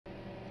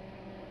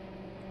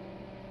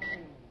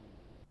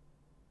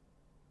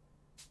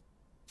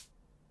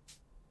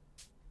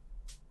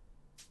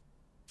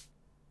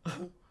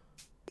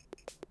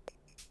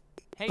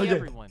Hey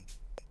everyone.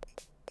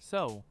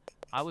 So,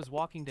 I was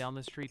walking down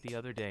the street the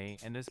other day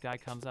and this guy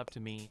comes up to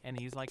me and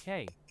he's like,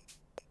 "Hey,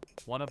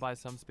 wanna buy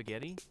some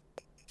spaghetti?"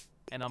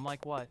 And I'm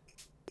like, "What?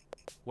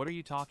 What are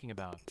you talking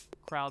about?"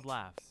 Crowd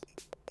laughs.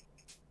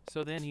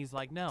 So then he's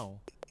like, "No,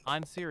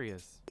 I'm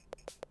serious.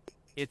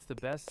 It's the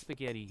best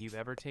spaghetti you've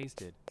ever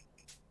tasted.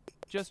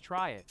 Just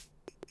try it."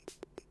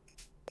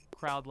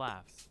 Crowd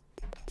laughs.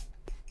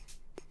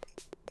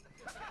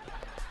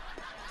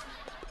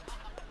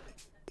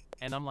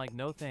 And I'm like,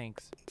 "No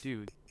thanks,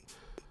 dude.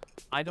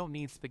 I don't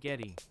need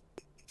spaghetti."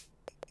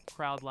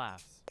 Crowd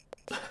laughs.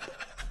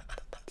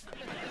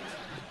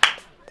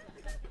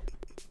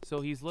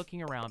 So he's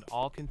looking around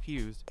all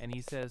confused and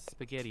he says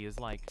spaghetti is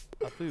like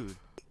a food.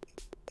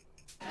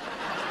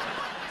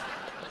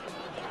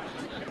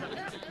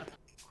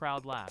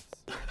 Crowd laughs.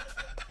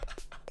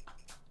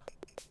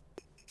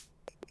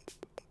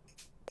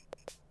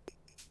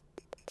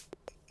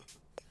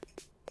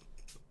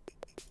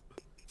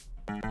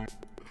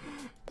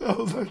 That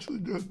was actually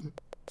good.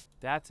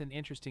 That's an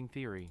interesting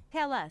theory.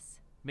 Tell us.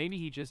 Maybe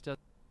he just does.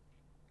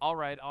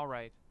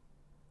 Alright.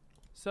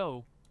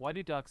 So, why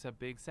do ducks have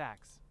big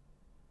sacks?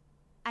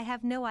 I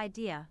have no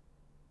idea.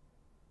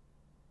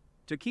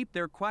 To keep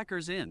their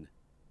quackers in.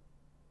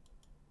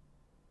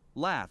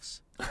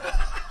 Laughs.